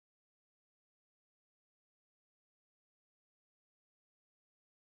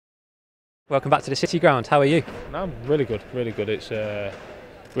Welcome back to the City Ground. How are you? No, I'm really good, really good. It's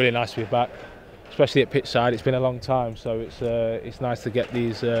really nice to be back, especially at pitch side. It's been a long time, so it's nice to get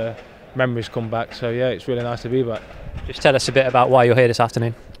these memories come back. So yeah, it's really nice to be back. Just tell us a bit about why you're here this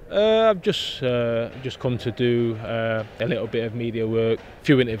afternoon. I've just come to do a little bit of media work, a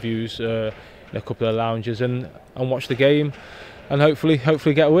few interviews, in a couple of lounges, and watch the game, and hopefully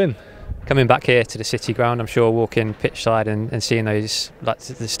get a win. Coming back here to the City Ground, I'm sure walking pitch side and seeing those, like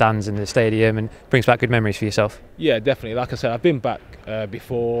the stands and the stadium, and brings back good memories for yourself. Yeah, definitely. Like I said, I've been back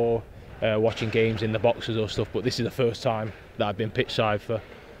before watching games in the boxes or stuff, but this is the first time that I've been pitch side for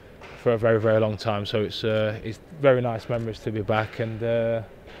a very, very long time. So it's very nice memories to be back, and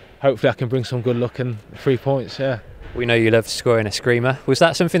hopefully I can bring some good luck and 3 points. Yeah. We know you love scoring a screamer. Was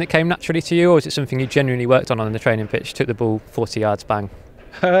that something that came naturally to you, or was it something you genuinely worked on the training pitch? Took the ball 40 yards, bang.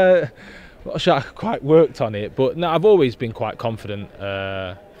 Not sure I quite worked on it, but no, I've always been quite confident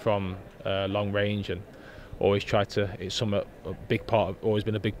from long range, and always tried to. It's always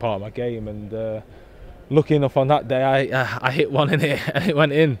been a big part of my game. And lucky enough on that day, I hit one in it and it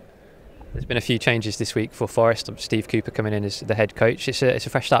went in. There's been a few changes this week for Forest. Steve Cooper coming in as the head coach. It's a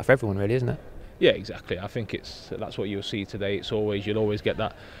fresh start for everyone, really, isn't it? Yeah, exactly. I think that's what you'll see today. You'll always get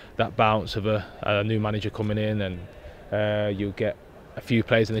that bounce of a new manager coming in, and you'll get a few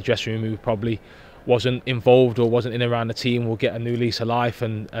players in the dressing room who probably wasn't involved or wasn't in around the team will get a new lease of life,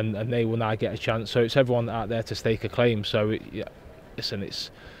 and they will now get a chance. So it's everyone out there to stake a claim. So listen,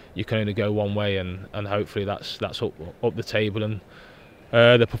 you can only go one way, and hopefully that's up the table, and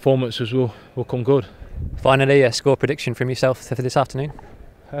the performances will come good. Finally, a score prediction from yourself for this afternoon.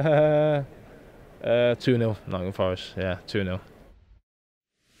 2-0 Nottingham Forest. Yeah, 2-0.